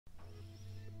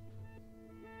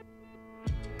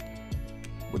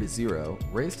What is 0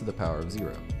 raised to the power of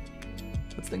 0?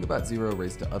 Let's think about 0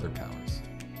 raised to other powers.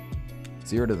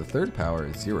 0 to the third power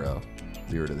is 0,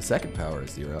 0 to the second power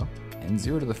is 0, and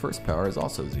 0 to the first power is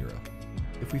also 0.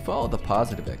 If we follow the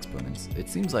positive exponents, it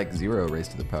seems like 0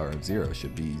 raised to the power of 0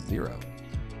 should be 0.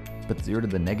 But 0 to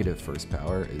the negative first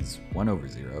power is 1 over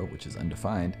 0, which is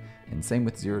undefined, and same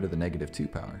with 0 to the negative 2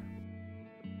 power.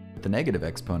 But the negative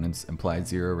exponents imply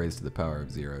 0 raised to the power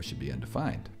of 0 should be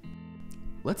undefined.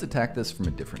 Let's attack this from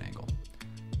a different angle.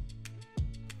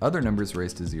 Other numbers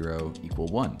raised to 0 equal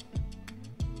 1.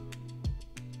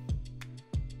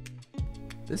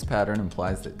 This pattern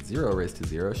implies that 0 raised to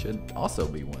 0 should also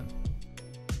be 1.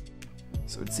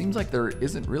 So it seems like there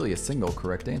isn't really a single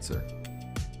correct answer.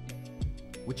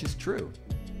 Which is true.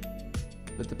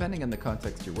 But depending on the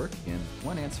context you're working in,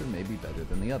 one answer may be better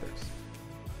than the others.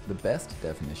 The best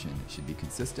definition should be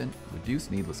consistent, reduce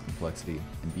needless complexity,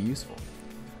 and be useful.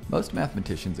 Most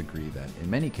mathematicians agree that in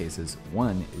many cases,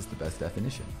 1 is the best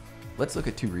definition. Let's look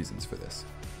at 2 reasons for this.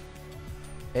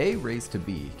 A raised to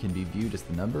b can be viewed as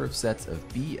the number of sets of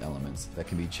b elements that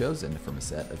can be chosen from a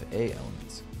set of a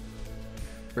elements.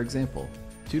 For example,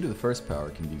 2 to the first power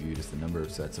can be viewed as the number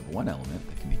of sets of one element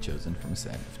that can be chosen from a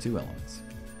set of 2 elements.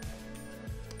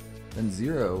 Then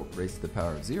 0 raised to the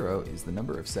power of 0 is the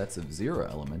number of sets of 0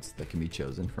 elements that can be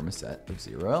chosen from a set of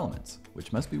 0 elements,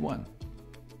 which must be 1.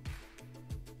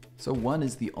 So 1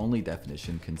 is the only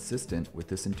definition consistent with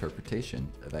this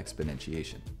interpretation of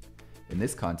exponentiation. In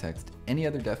this context, any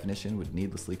other definition would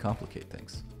needlessly complicate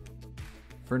things.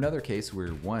 For another case where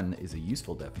 1 is a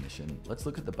useful definition, let's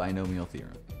look at the binomial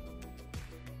theorem.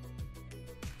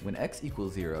 When x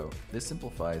equals 0, this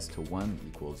simplifies to 1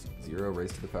 equals 0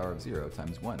 raised to the power of 0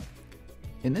 times 1.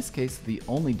 In this case, the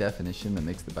only definition that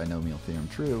makes the binomial theorem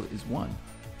true is 1.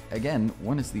 Again,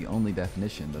 1 is the only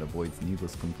definition that avoids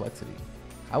needless complexity.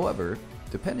 However,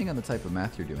 depending on the type of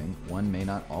math you're doing, 1 may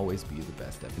not always be the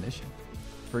best definition.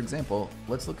 For example,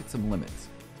 let's look at some limits.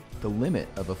 The limit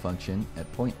of a function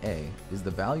at point A is the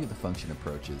value the function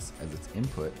approaches as its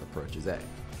input approaches A.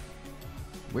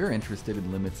 We're interested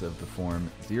in limits of the form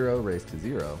 0 raised to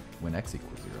 0 when x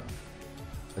equals 0.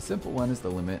 A simple one is the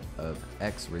limit of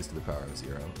x raised to the power of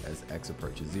 0 as x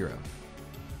approaches 0.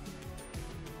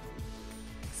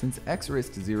 Since x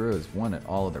raised to 0 is 1 at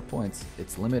all other points,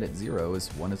 its limit at 0 is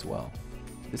 1 as well.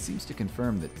 This seems to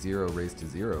confirm that 0 raised to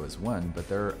 0 is 1, but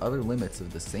there are other limits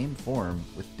of the same form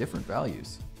with different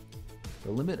values.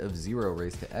 The limit of 0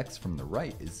 raised to x from the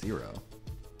right is 0,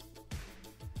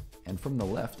 and from the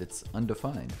left it's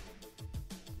undefined.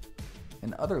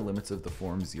 And other limits of the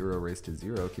form 0 raised to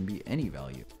 0 can be any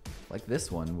value, like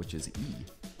this one, which is e.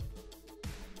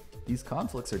 These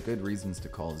conflicts are good reasons to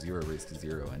call 0 raised to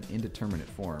 0 an indeterminate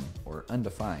form, or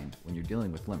undefined, when you're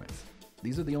dealing with limits.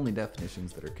 These are the only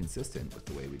definitions that are consistent with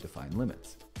the way we define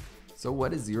limits. So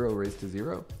what is 0 raised to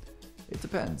 0? It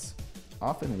depends.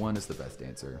 Often 1 is the best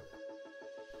answer.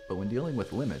 But when dealing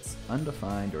with limits,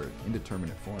 undefined or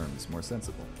indeterminate form is more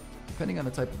sensible. Depending on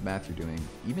the type of math you're doing,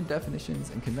 even definitions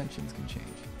and conventions can change.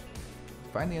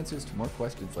 Find the answers to more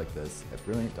questions like this at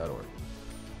Brilliant.org.